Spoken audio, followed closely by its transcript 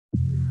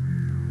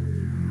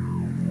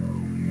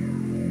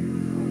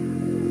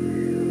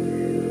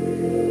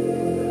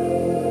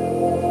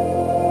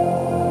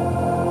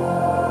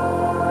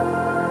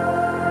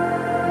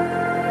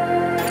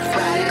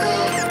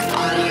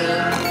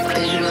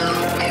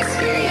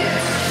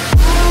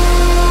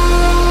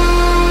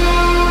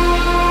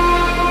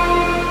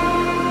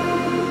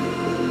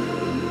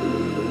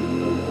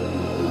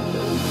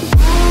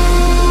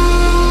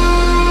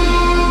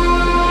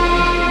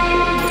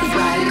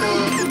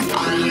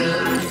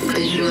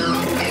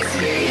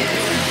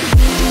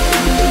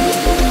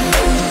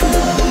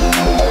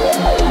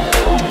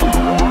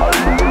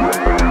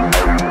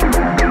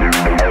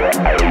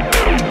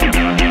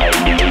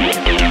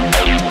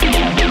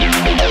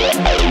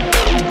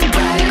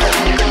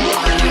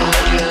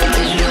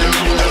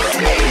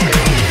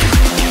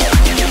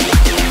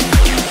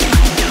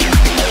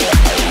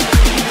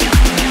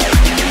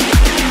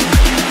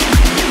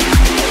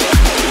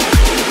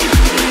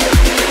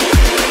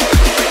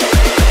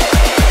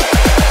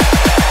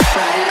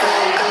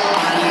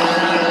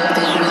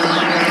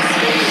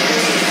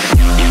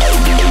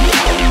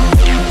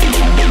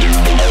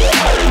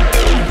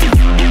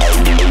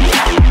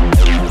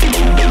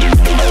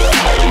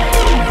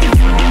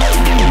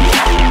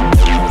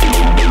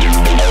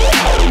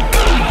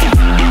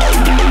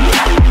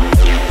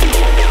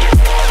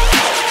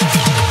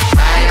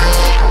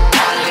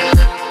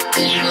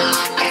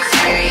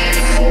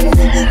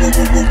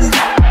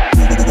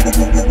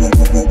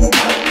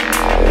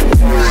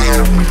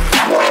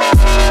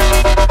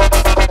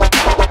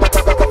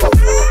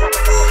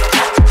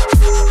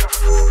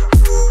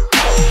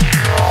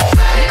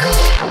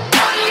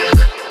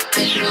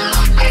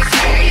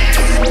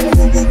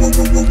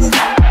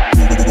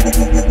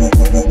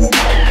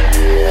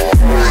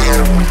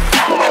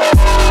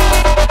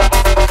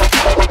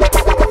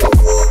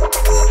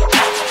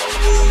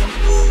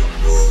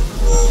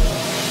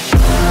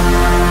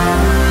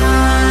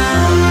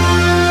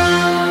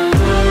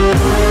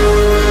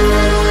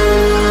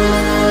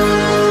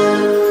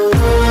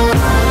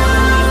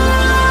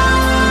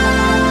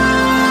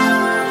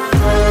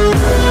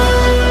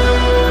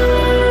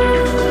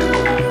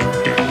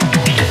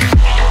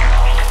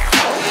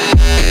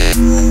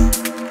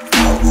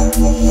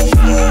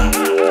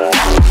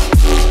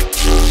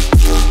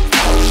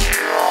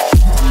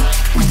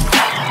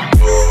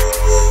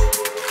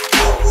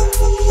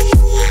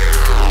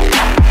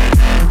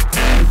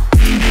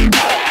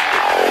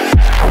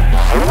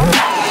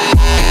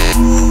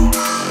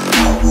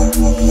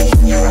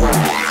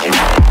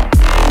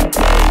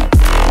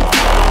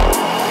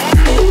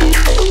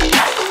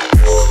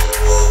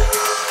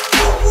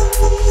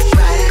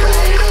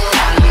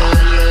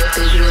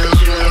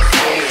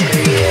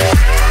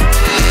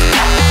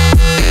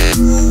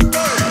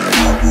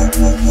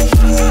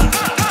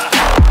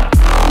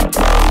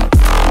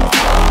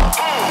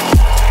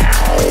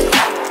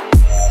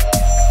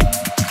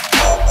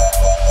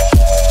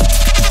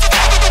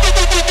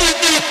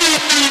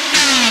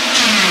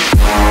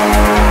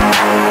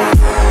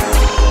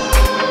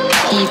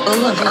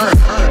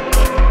Earth.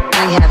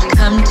 We have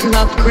come to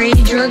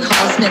upgrade your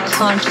cosmic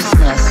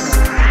consciousness.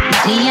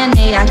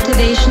 DNA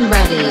activation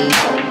ready.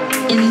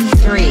 In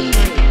 3,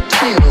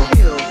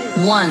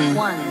 2,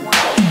 1.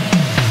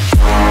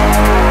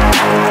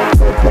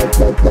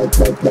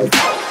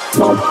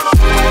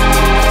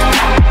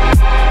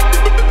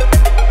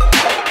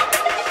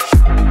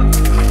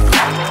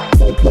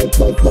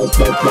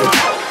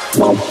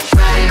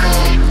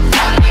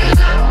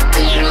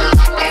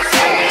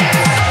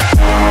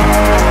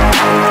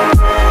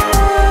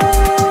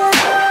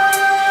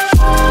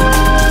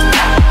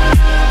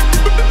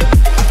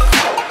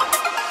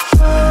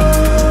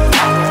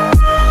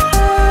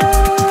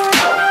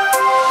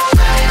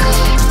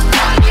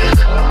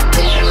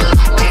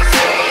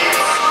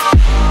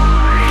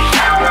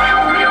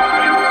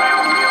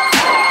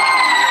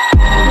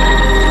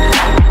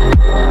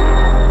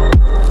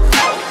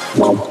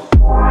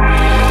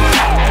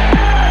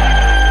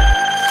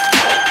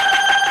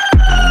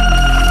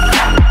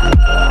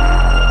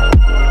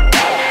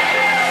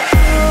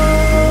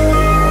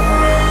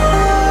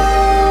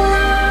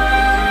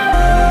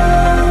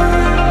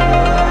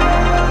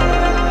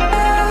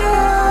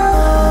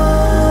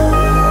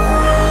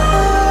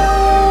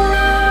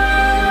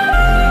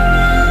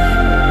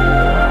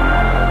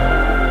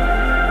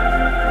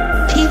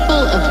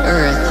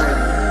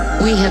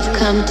 We have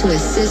come to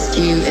assist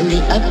you in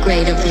the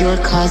upgrade of your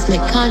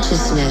cosmic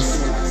consciousness.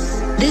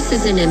 This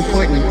is an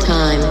important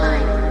time.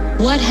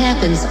 What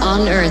happens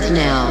on Earth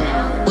now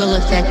will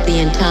affect the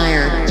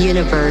entire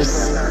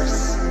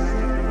universe.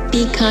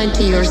 Be kind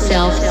to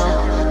yourself.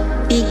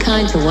 Be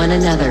kind to one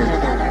another.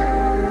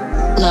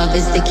 Love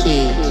is the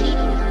key.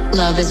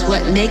 Love is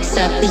what makes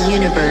up the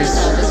universe.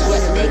 Love is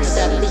what makes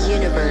up the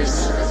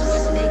universe.